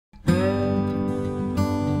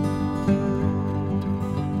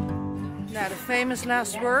famous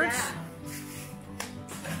last words?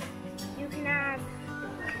 You can have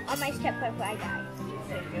on my stepbrother I die.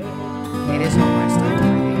 It is on my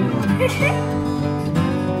stepbrother.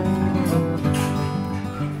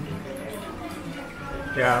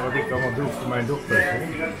 Ja, wat ik allemaal doe voor mijn dochters.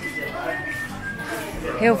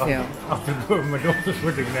 Heel veel. Door mijn dochters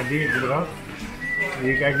word ik naar dingen gebracht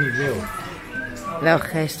die ik eigenlijk niet wil. Wel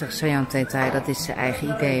geestig, Sajan Tetaai, dat dit zijn eigen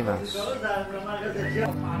idee was.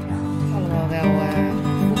 Allemaal wel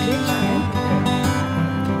voetjes, hè?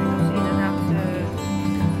 Dat is inderdaad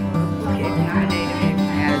voetje naar beneden.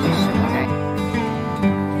 Ja, dat is zo meteen.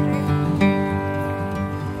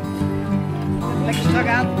 Lekker strak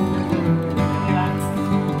aan.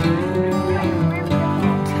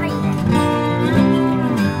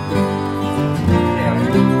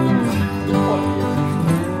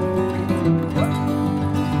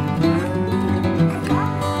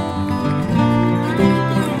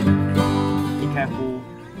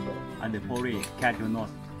 Catch your nose,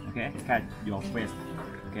 okay? Catch your face,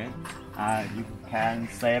 okay? You can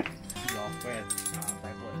save your face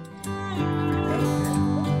backward.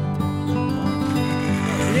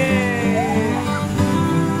 Yay!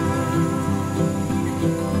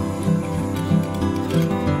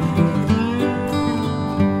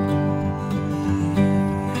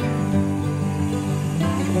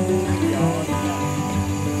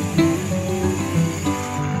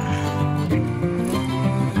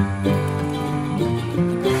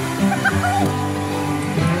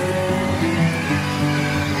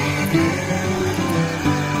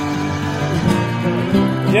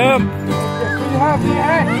 Jump!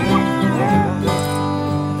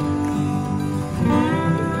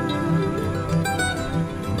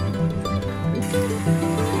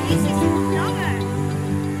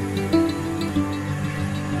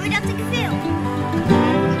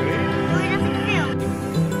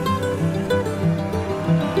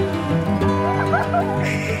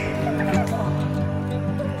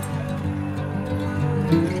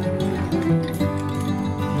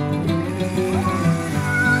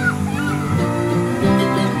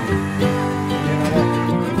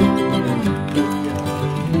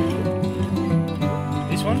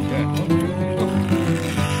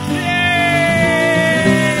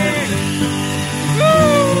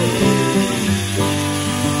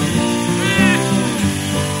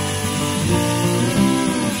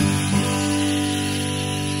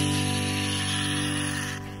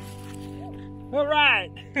 All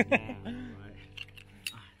right.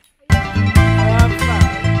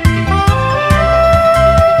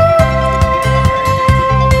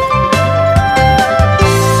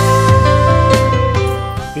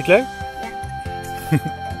 Niet leuk?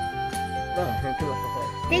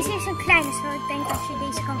 Deze is een kleine, zo ik denk dat je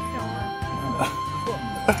deze kan filmen.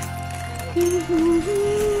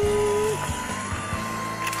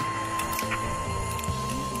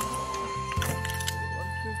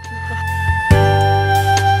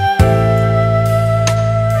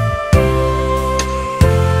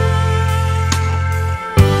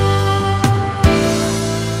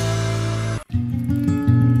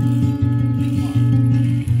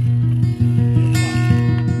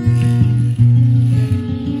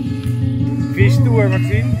 Wie stoer,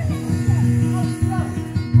 Maxime?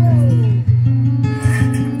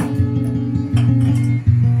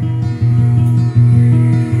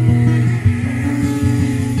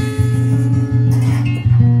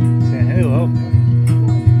 Ze zijn heel hoog.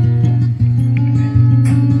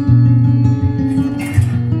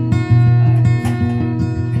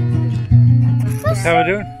 Wat gaan we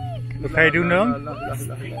doen? Wat ga je doen dan?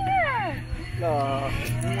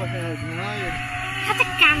 Gaat de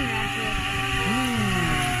camera voor.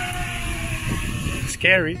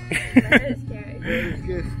 Scary. That is scary.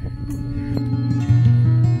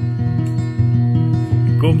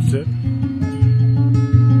 Komt ze.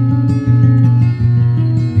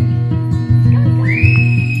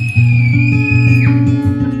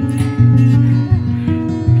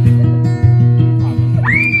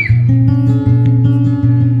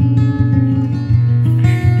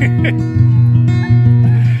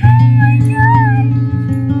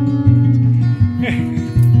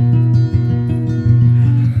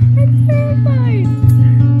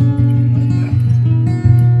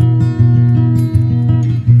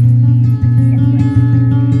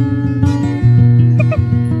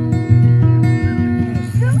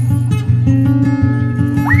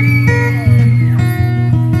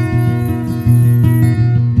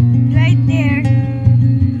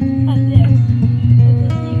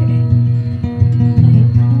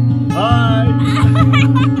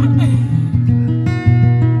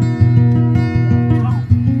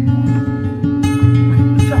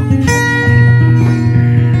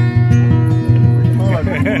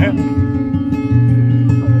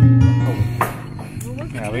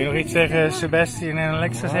 Sebastian en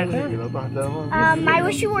Alexa zeggen? I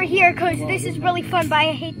wish you were here because this is really fun, but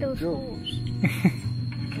I hate those holes.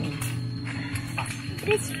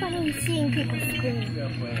 It is funny seeing people scream.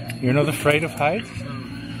 You're not afraid of heights?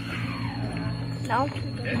 No,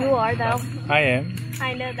 you are though. I am.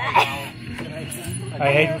 I know that.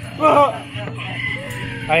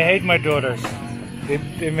 I hate my daughters.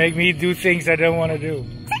 They make me do things I don't want to do.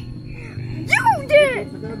 You did!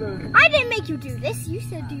 I didn't make you do this. You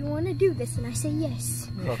said, do you want to do this? And I say yes.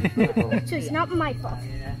 So it's not my fault.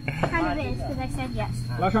 Kind of is, because I said yes.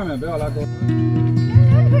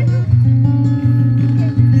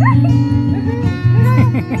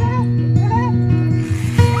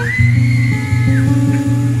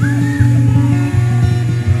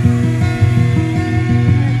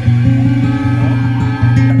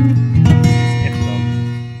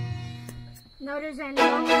 No, there's any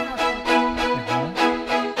wrong with nothing.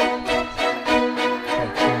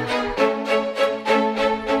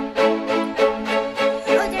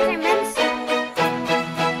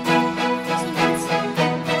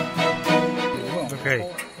 Oké.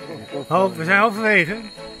 We zijn halverwege.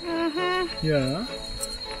 Ja.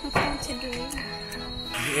 Wat gaan ze doen?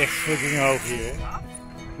 Het is echt fucking hoog hier, hè?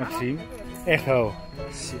 Maxime. Echt hoog.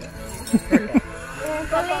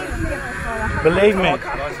 Beleef me. Wat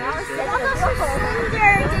als er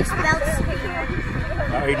zonder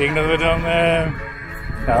Nou, ik denk dat we dan...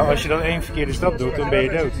 nou, als je dan één verkeerde stap doet, dan ben je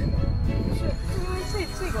dood.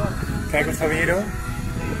 Kijk, wat gaan we hier doen?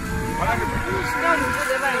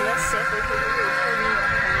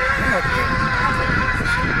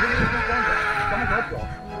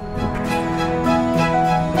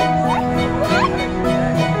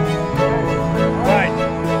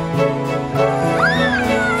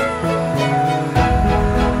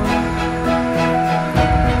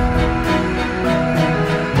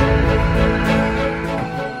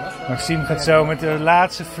 Maxime gaat zo met de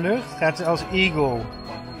laatste vlucht, gaat ze als eagle.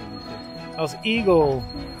 Als eagle. No,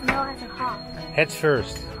 as a hawk. Head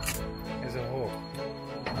first. As a hawk.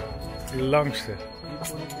 De langste.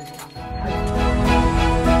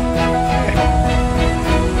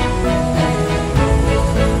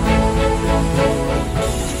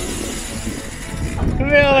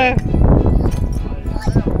 Geweldig!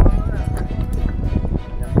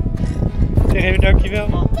 Zeg even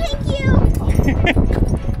dankjewel. Thank you!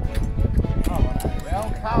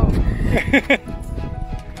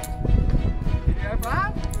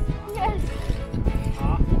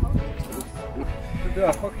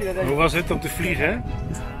 Hoe was het om te vliegen?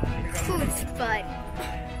 Food fun.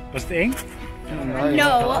 Was het eng?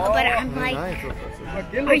 No, but I'm like,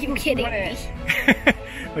 are you kidding me?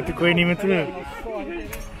 Maar toen kon je niet meer terug.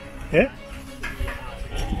 Hè?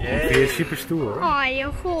 Je is super stoer hoor. Oh, je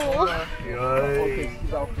cool.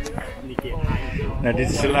 Nou, dit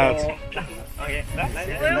is de laatste.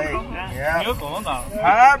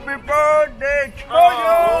 Happy birthday to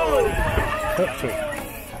you! Sorry.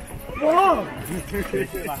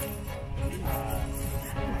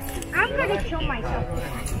 I'm gonna kill myself.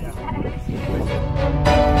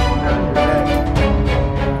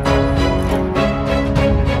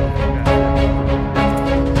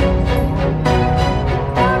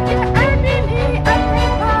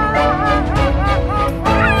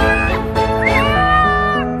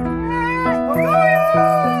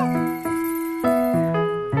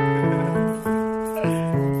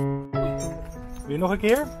 Wil je nog een keer?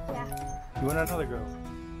 Ja. You want another go?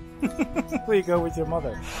 Will you go with your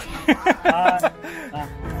mother?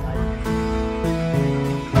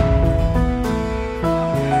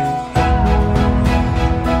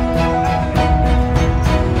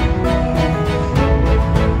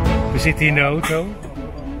 We zitten in de auto. We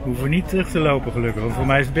hoeven niet terug te lopen gelukkig, want voor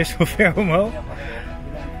mij is het best wel ver omhoog.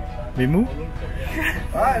 Ben je moe?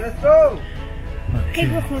 Alright, let's go! Ik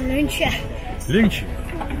wil gewoon lunchen. Lunchen.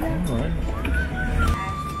 Alright.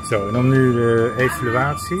 Zo, en dan nu de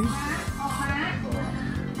evaluatie.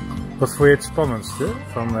 Wat vond je het spannendste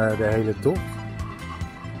van de hele tocht?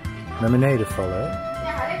 Naar beneden vallen, hè? I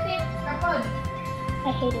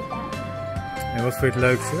hated that. En wat vond je het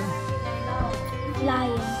leukste?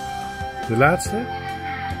 Lion. De laatste?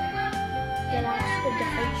 De laatste, de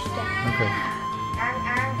hoogste. Oké.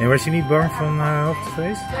 En was je niet bang van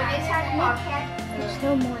hoogtevrees? Dat is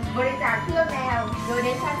heel mooi.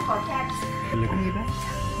 Gelukkig.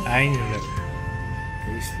 Eindelijk.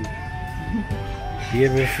 Hier is die. Die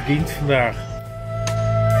hebben we verdiend vandaag.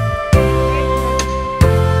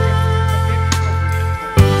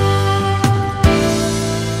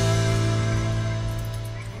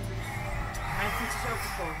 Mijn fiets is ook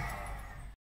gekomen.